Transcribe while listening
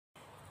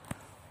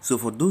So,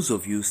 for those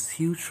of you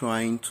still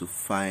trying to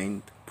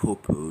find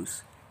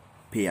purpose,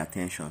 pay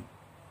attention.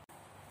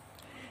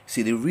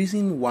 See, the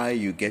reason why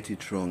you get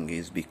it wrong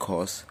is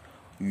because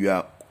you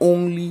are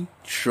only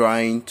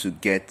trying to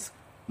get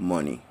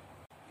money.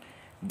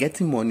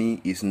 Getting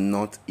money is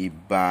not a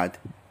bad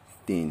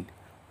thing,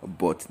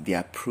 but there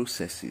are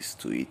processes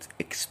to it,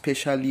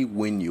 especially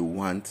when you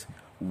want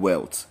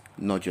wealth,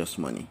 not just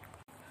money.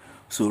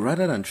 So,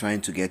 rather than trying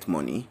to get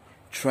money,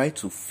 try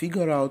to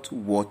figure out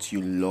what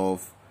you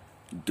love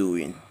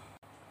doing.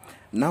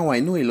 Now,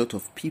 I know a lot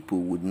of people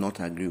would not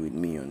agree with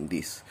me on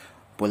this,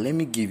 but let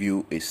me give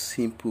you a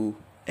simple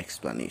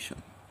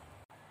explanation.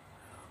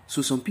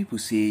 So some people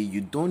say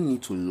you don't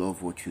need to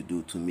love what you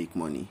do to make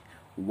money,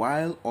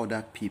 while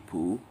other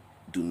people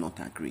do not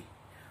agree.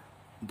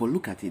 But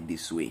look at it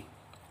this way,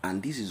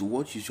 and this is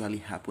what usually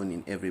happens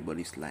in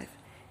everybody's life.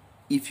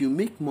 If you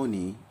make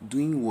money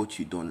doing what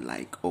you don't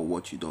like or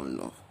what you don't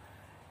love,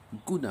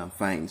 good and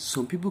fine.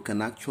 Some people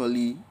can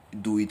actually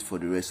do it for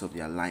the rest of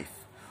their life.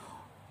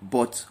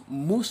 But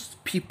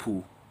most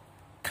people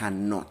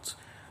cannot.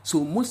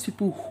 So most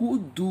people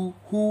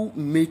who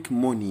make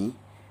money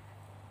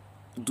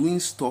doing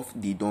stuff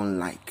they don't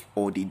like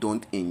or they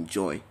don't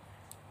enjoy,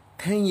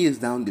 10 years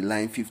down the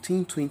line,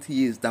 15, 20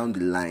 years down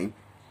the line,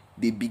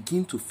 they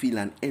begin to feel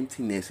an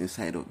emptiness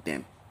inside of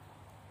them.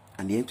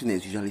 And the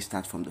emptiness usually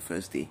starts from the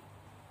first day.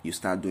 You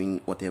start doing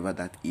whatever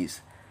that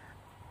is.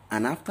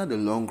 And after the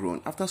long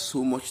run, after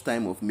so much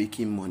time of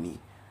making money,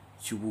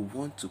 you will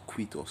want to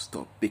quit or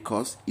stop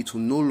because it will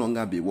no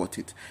longer be worth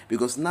it.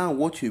 Because now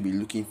what you'll be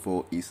looking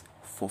for is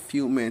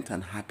fulfillment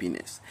and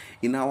happiness.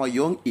 In our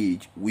young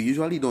age, we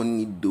usually don't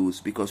need those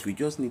because we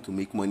just need to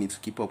make money to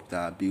keep up with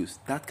our bills.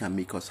 That can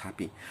make us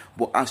happy.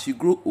 But as you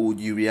grow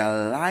old, you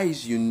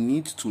realize you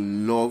need to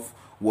love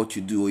what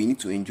you do, or you need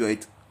to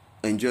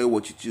enjoy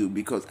what you do,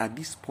 because at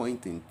this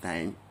point in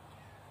time,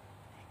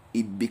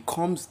 it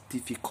becomes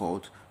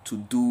difficult to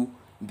do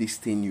this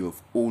thing you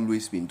have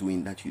always been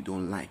doing that you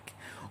don't like.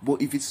 But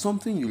if it's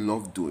something you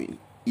love doing,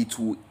 it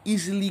will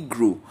easily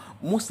grow.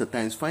 Most of the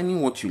times,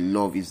 finding what you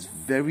love is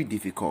very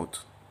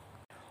difficult.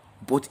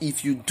 But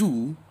if you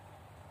do,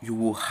 you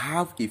will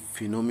have a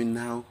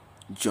phenomenal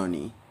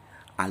journey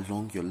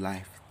along your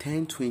life.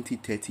 10, 20,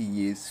 30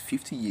 years,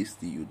 50 years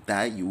till you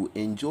die, you will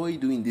enjoy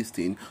doing this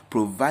thing,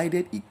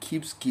 provided it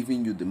keeps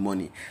giving you the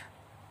money.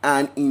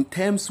 And in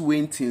terms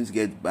when things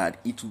get bad,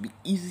 it will be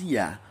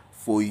easier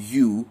for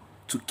you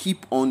to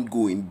keep on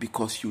going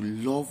because you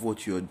love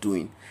what you're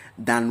doing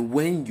than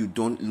when you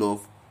don't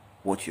love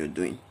what you're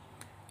doing.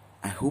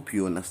 I hope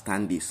you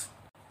understand this.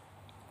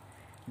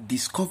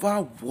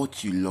 Discover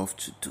what you love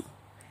to do.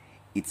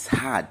 It's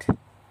hard,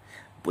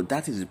 but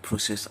that is the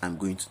process I'm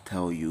going to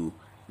tell you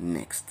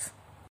next.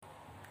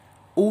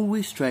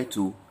 Always try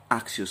to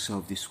ask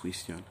yourself this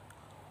question: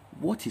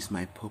 what is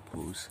my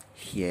purpose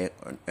here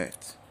on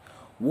earth?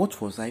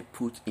 What was I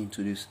put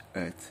into this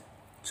earth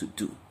to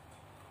do?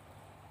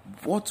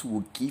 What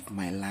will give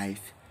my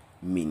life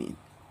meaning?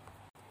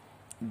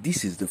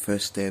 This is the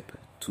first step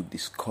to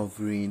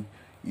discovering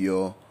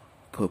your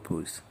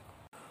purpose.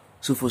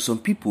 So for some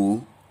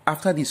people,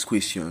 after this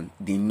question,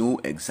 they know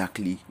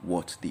exactly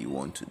what they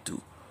want to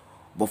do.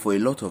 But for a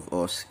lot of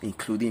us,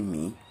 including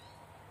me,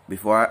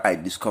 before I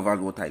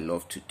discovered what I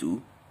love to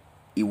do,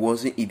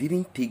 it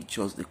didn't take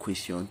just the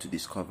question to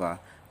discover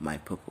my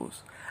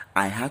purpose.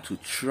 I had to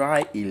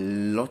try a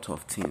lot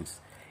of things.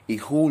 A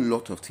whole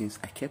lot of things.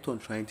 I kept on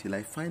trying till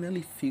I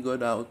finally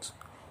figured out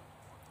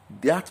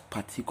that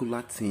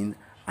particular thing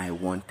I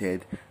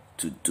wanted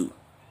to do.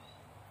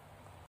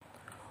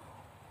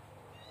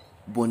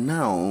 But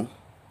now,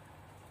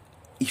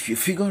 if you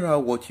figure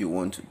out what you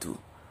want to do,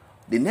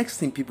 the next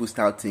thing people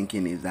start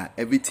thinking is that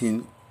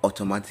everything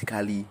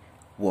automatically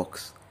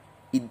works.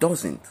 It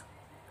doesn't.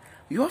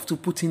 You have to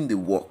put in the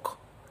work.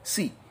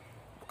 See,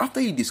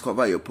 after you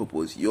discover your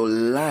purpose, your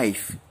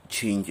life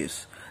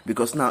changes.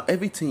 Because now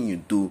everything you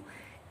do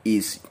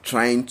is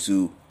trying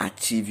to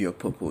achieve your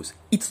purpose.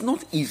 It's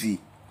not easy.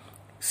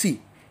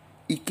 See,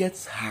 it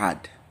gets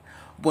hard.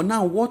 But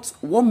now what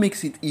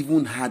makes it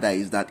even harder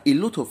is that a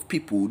lot of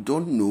people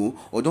don't know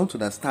or don't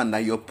understand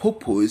that your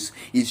purpose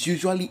is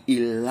usually a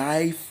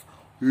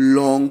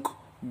lifelong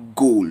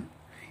goal.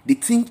 The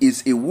thing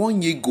is a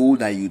 1-year goal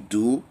that you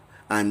do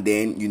and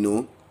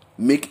then,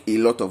 make a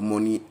lot of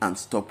money and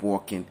stop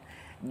working.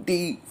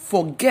 They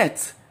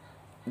forget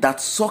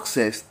that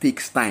success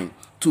takes time.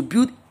 To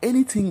build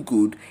anything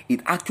good,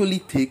 it actually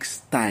takes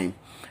time.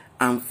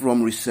 And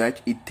from research,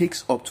 it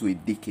takes up to a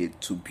decade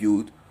to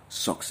build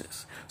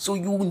success. So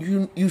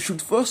you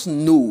should first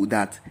know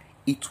that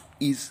it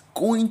is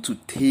going to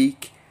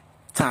take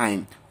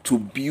time to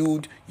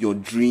build your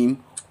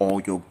dream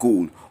or your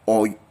goal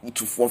or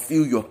to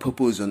fulfill your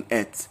purpose on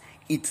earth.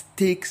 It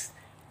takes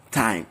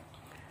time.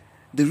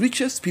 The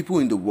richest people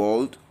in the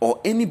world,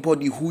 or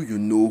anybody who you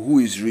know who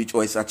is rich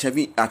or is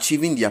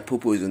achieving their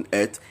purpose on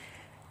earth,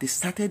 they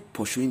started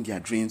pursuing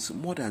their dreams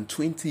more than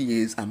 20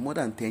 years and more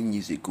than 10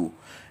 years ago.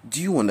 Do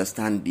you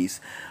understand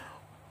this?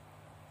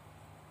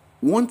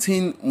 one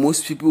thing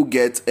most people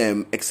get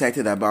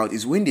excited about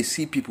is when they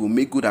see people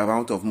make good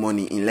amount of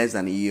money in less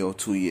than a year or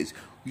 2 years.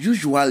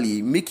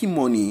 Usually, making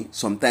money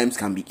sometimes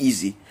can be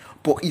easy,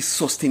 but it's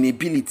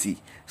sustainability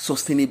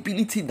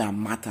that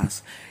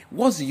matters.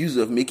 What's the use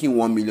of making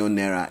 1 million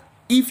naira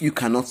if you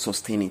cannot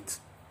sustain it?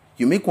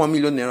 You make 1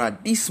 million naira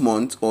this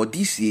month or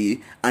this year,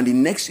 and the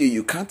next year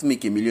you can't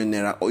make 1 million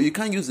naira, or you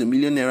can't use the 1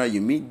 million naira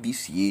you made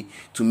this year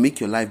to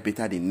make your life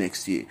better the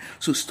next year.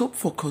 So stop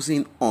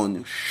focusing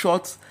on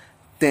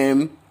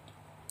short-term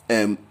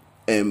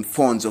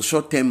funds or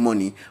short-term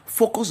money.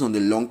 Focus on the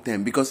long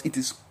term, because it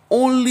is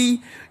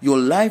only your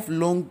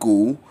lifelong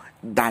goal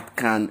that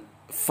can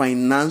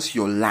finance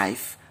your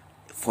life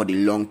for the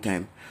long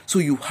term. So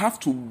you have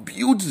to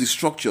build the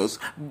structures,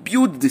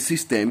 build the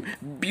system,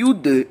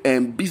 build the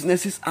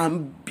businesses,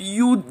 and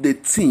build the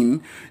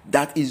team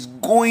that is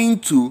going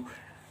to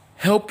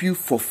help you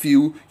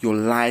fulfill your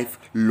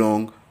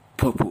lifelong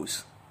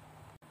purpose.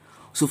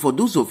 So for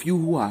those of you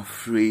who are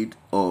afraid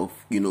of,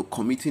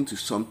 committing to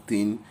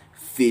something,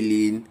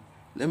 failing,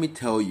 let me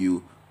tell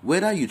you,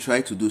 whether you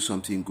try to do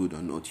something good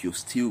or not, you're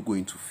still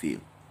going to fail.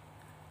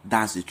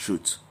 That's the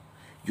truth.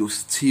 You're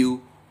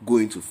still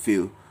going to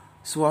fail.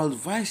 So I'll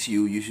advise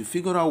you should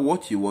figure out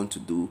what you want to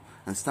do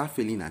and start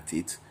failing at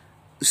it,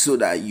 so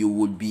that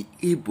you'll be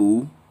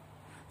able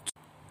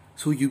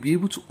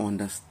to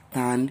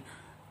understand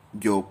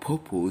your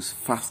purpose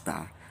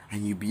faster,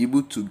 and you'll be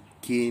able to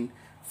gain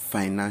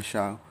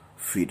financial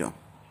freedom.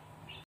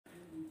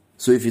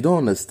 So if you don't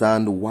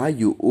understand why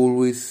you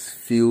always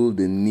feel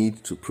the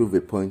need to prove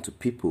a point to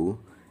people,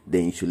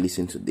 then you should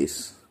listen to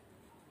this.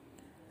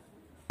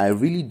 I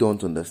really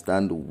don't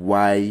understand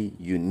why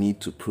you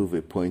need to prove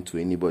a point to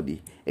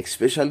anybody,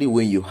 especially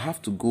when you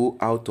have to go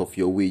out of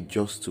your way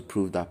just to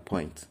prove that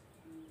point.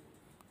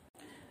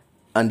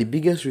 And the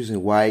biggest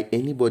reason why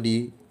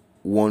anybody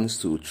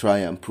wants to try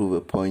and prove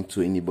a point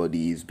to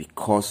anybody is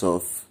because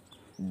of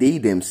they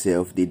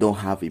themselves, they don't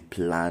have a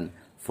plan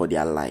for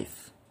their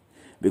life.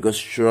 Because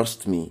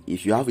trust me,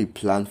 if you have a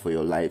plan for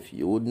your life,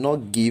 you would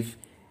not give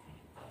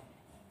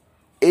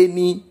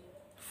any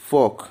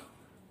fuck,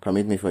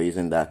 permit me for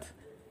using that,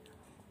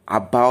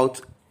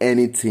 about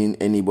anything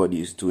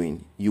anybody is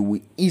doing. You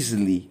will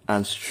easily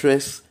and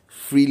stress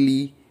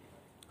freely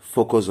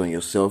focus on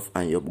yourself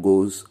and your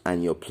goals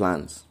and your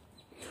plans.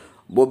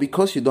 But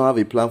because you don't have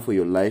a plan for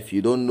your life,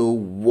 you don't know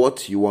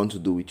what you want to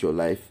do with your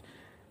life.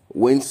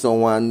 When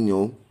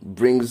someone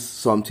brings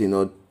something,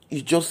 or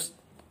you just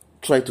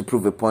try to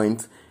prove a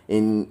point,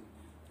 and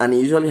it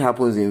usually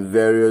happens in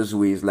various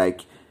ways.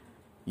 Like,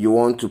 you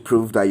want to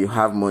prove that you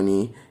have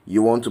money,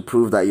 you want to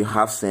prove that you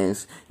have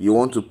sense, you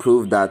want to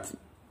prove that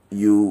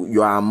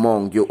you are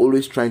among. You're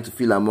always trying to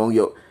feel among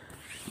your.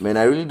 Man,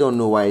 I really don't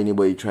know why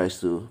anybody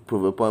tries to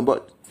prove a point.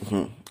 But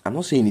I'm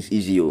not saying it's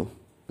easy,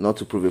 not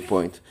to prove a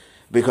point,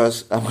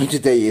 because I'm going to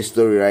tell you a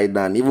story right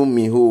now. And even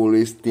me, who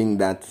always think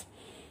that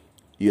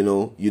you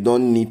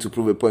don't need to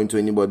prove a point to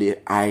anybody,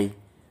 I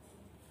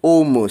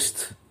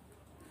almost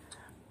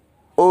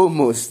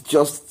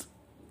just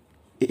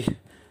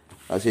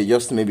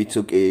maybe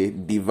took a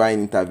divine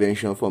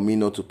intervention for me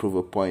not to prove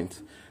a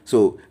point.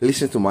 So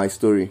listen to my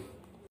story.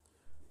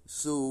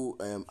 So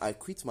I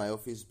quit my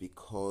office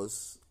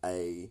because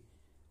I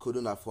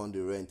couldn't afford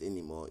the rent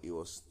anymore. It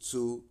was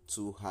too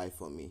high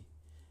for me.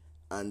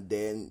 And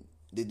then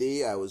the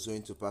day I was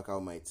going to pack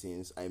out my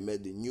things, I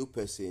met the new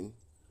person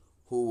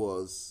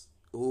who is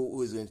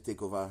going to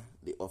take over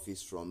the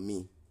office from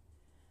me.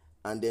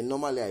 And then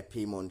normally I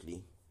pay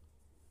monthly,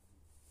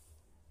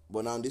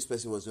 but now this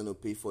person was going to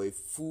pay for a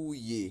full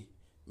year.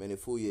 Man, a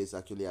full year is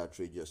actually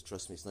outrageous.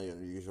 Trust me, it's not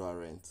your usual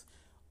rent.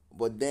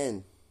 But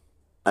then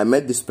I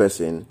met this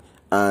person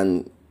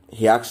and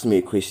he asked me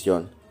a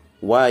question.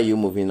 Why are you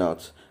moving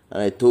out?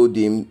 And I told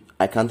him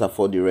I can't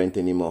afford the rent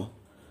anymore.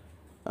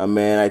 And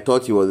man, I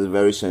thought he was a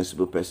very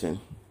sensible person.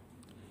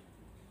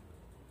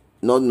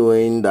 Not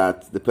knowing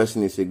that the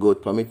person is a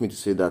goat, permit me to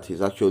say that he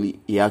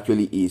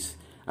actually is.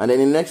 And then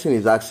the next thing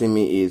he's asking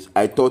me is,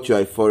 I thought you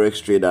are a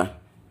forex trader.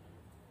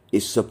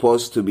 It's not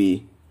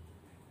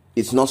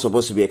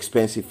supposed to be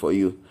expensive for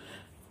you.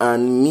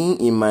 And me,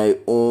 in my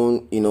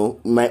own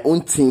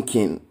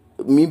thinking,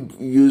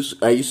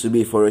 I used to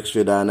be a forex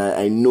trader, and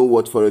I know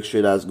what forex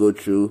traders go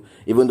through.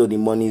 Even though the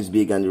money is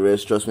big and the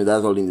rest, trust me,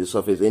 that's all in the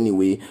surface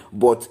anyway.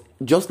 But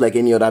just like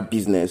any other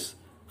business,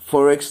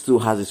 forex too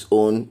has its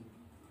own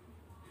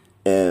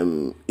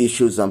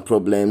issues and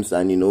problems,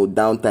 and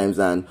downtimes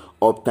and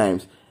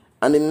uptimes.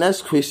 And the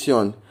next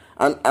question,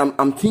 and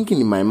I'm thinking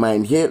in my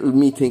mind,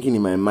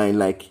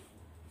 like,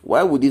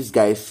 why would this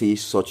guy say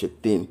such a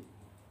thing?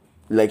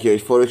 Like, you're a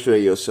forex trader,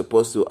 you're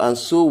supposed to. And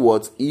so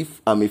what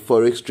if I'm a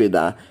forex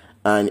trader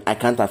and I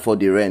can't afford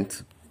the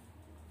rent?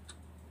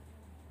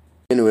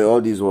 Anyway, all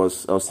this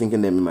I was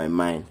thinking them in my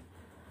mind.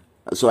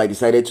 So I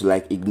decided to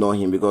ignore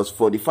him, because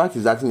for the fact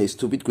he's asking a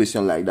stupid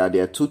question like that,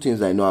 there are two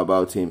things I know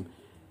about him.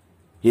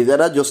 He's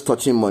either just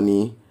touching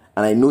money,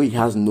 and I know he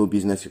has no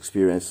business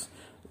experience.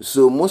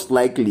 So most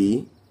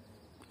likely,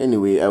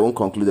 anyway, I won't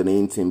conclude on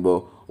anything,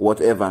 but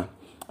whatever.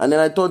 And then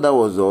I thought that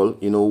was all.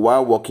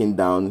 While walking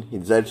down, he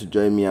decided to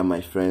join me and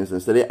my friends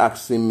and started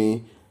asking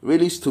me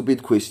really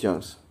stupid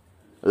questions.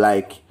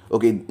 Like,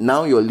 okay,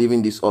 now you're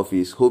leaving this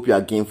office. Hope you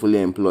are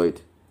gainfully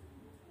employed.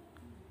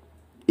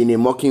 In a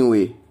mocking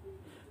way.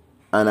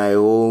 And I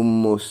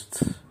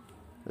almost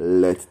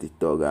let the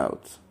dog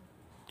out.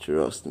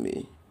 Trust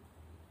me.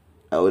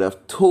 I would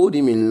have told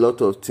him a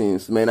lot of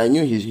things. Man, I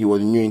knew he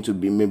was new into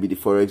maybe the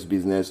forex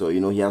business, or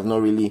he has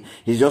not really,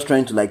 he's just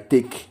trying to like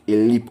take a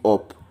leap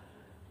up.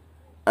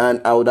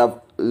 And I would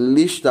have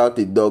leashed out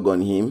the dog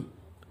on him.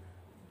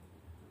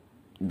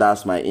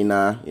 That's my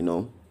inner,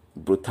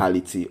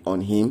 brutality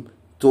on him.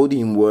 Told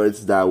him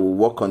words that will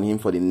work on him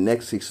for the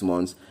next 6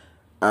 months.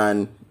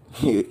 And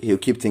he'll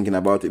keep thinking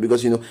about it.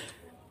 Because,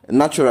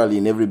 naturally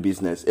in every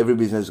business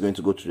is going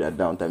to go through their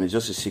downtime. It's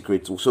just a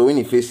secret. So when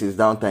he faces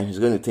downtime, he's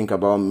going to think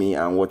about me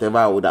and whatever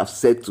I would have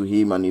said to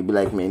him, and he'll be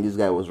like, man, this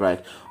guy was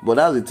right. But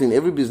that's the thing.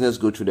 Every business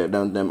go through their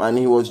downtime. And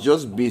he was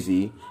just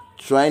busy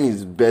trying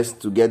his best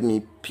to get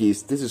me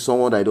pissed. This is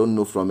someone I don't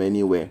know from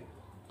anywhere.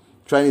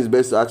 Trying his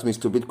best to ask me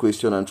stupid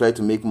question and try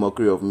to make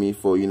mockery of me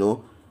for,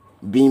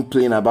 being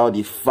plain about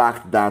the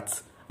fact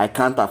that I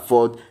can't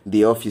afford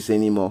the office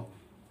anymore.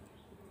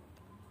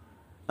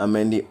 And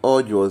then the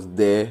urge was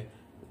there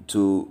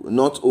to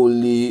not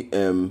only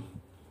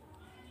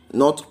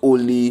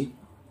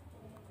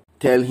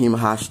tell him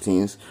harsh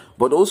things,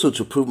 but also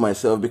to prove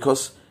myself,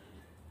 because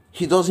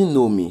he doesn't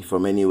know me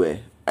from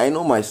anywhere. I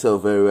know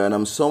myself very well, and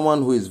I'm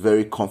someone who is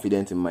very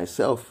confident in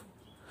myself.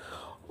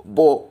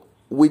 But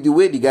with the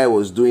way the guy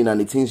was doing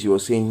and the things he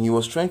was saying, he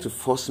was trying to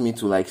force me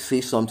to like say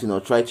something or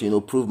try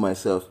to, prove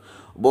myself.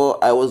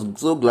 But I was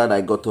so glad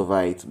I got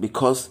over it,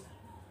 because,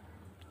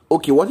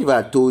 okay, what if I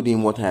had told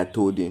him what I had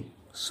told him?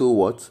 So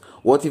what?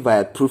 What if I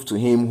had proved to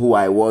him who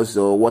I was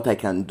or what I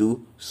can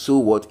do? So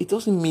what? It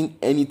doesn't mean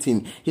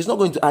anything. He's not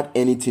going to add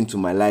anything to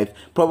my life.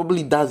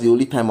 Probably that's the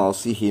only time I'll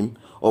see him,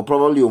 or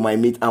probably on my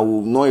meet and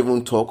we'll not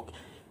even talk.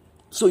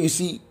 So you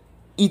see,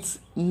 it's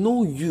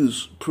no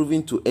use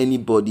proving to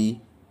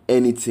anybody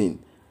anything.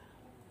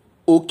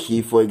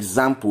 Okay, for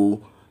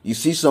example, you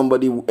see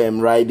somebody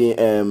wearing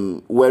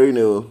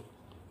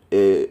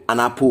an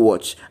Apple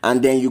Watch,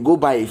 and then you go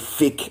buy a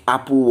fake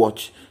Apple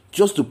Watch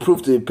just to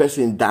prove to the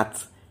person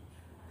that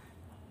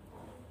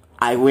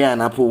I wear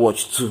an Apple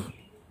Watch too.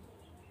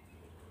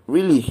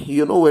 Really,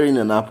 you're not wearing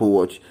an Apple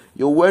Watch.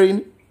 You're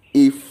wearing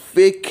a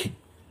fake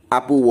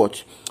Apple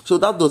Watch. So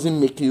that doesn't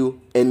make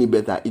you any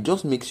better. It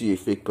just makes you a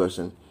fake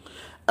person.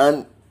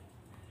 And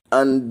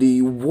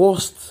the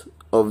worst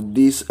of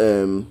this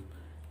trying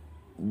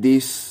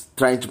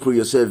to prove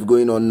yourself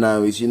going on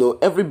now is,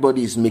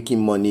 everybody is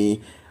making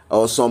money,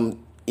 or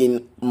some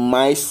in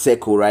my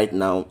circle right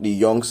now, the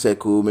young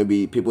circle,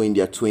 maybe people in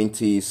their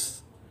 20s.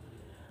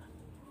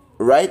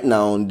 Right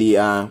now,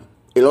 a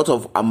lot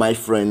of my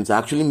friends are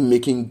actually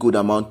making good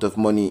amount of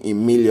money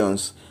in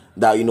millions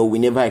that, we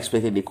never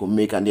expected they could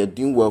make, and they're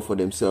doing well for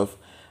themselves.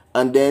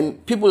 And then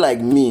people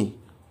like me,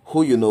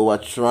 who, are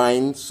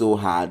trying so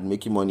hard,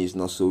 making money is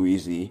not so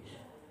easy.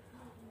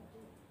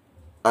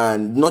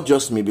 And not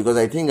just me, because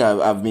I think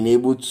I've been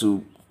able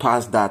to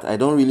pass that. I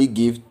don't really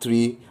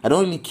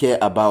care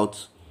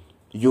about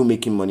you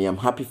making money. I'm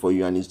happy for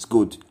you and it's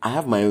good. I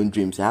have my own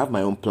dreams. I have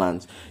my own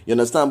plans. You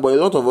understand? But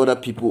a lot of other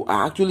people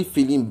are actually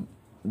feeling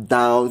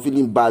down,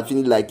 feeling bad,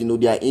 feeling like,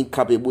 they are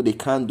incapable. They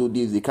can't do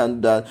this. They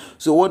can't do that.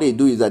 So what they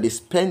do is that they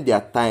spend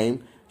their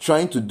time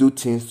trying to do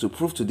things to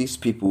prove to these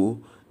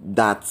people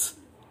that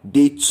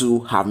they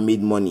too have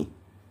made money.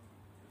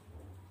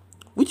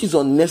 Which is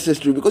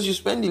unnecessary, because you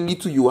spend the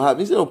little you have,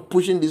 instead of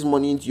pushing this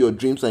money into your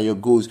dreams and your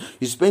goals,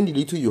 you spend the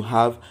little you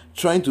have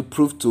trying to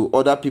prove to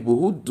other people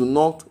who do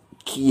not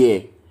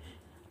care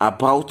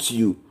about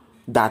you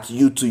that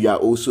you too you are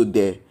also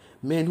there.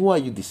 Man, who are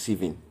you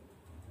deceiving?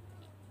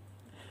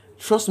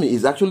 Trust me,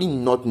 it's actually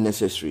not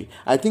necessary.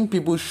 I think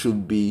people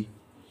should be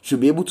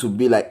able to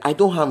be like, I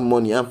don't have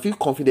money, and feel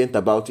confident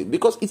about it,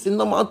 because it's a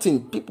normal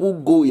thing. People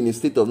go in a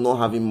state of not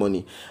having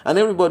money, and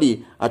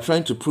everybody are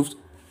trying to prove,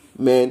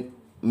 man,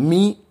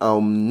 me,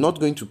 I'm not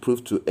going to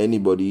prove to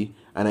anybody,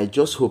 and I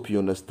just hope you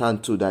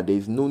understand too that there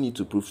is no need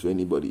to prove to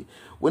anybody.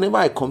 Whenever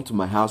I come to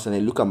my house and I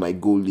look at my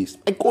goal list,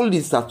 my goal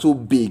lists are so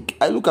big.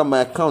 I look at my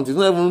account, it's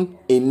not even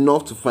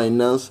enough to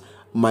finance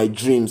my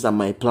dreams and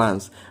my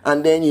plans.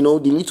 And then, the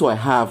little I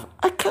have,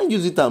 I can't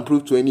use it and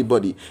prove to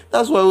anybody.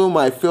 That's why when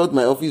I felt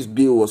my office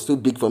bill was too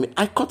big for me,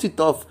 I cut it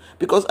off,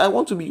 because I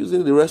want to be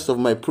using the rest of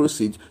my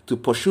proceeds to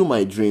pursue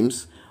my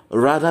dreams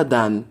rather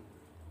than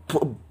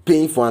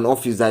paying for an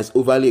office that is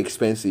overly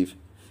expensive.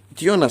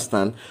 Do you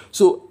understand?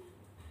 So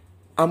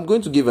I'm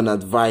going to give an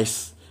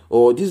advice,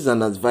 or this is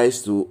an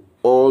advice to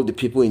all the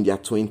people in their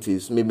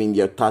 20s, maybe in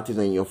their 30s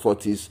and your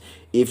 40s,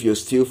 if you're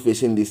still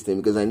facing this thing,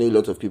 because I know a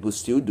lot of people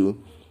still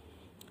do.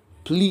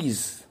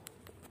 Please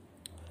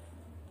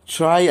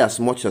try as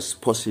much as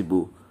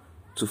possible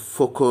to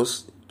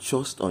focus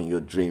just on your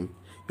dream.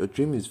 Your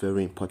dream is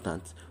very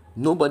important.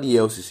 Nobody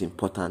else is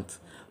important.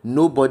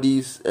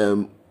 Nobody's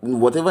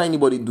whatever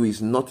anybody do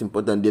is not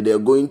important. They are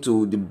going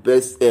to the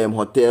best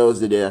hotels.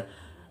 They are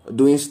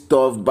doing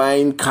stuff,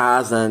 buying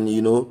cars, and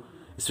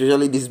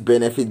especially these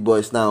benefit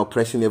boys now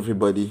oppressing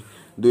everybody,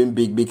 doing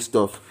big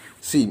stuff.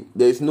 See,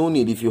 there is no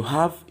need. If you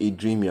have a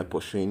dream you're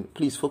pursuing,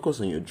 please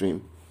focus on your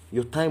dream.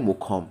 Your time will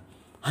come.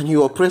 And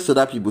you oppress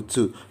other people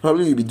too.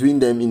 Probably you'll be doing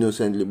them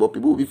innocently, but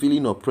people will be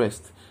feeling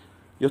oppressed.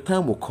 Your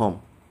time will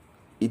come.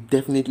 It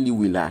definitely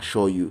will, I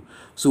assure you.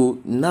 So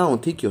now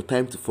take your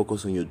time to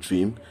focus on your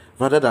dream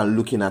rather than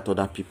looking at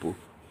other people.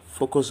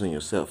 Focus on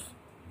yourself.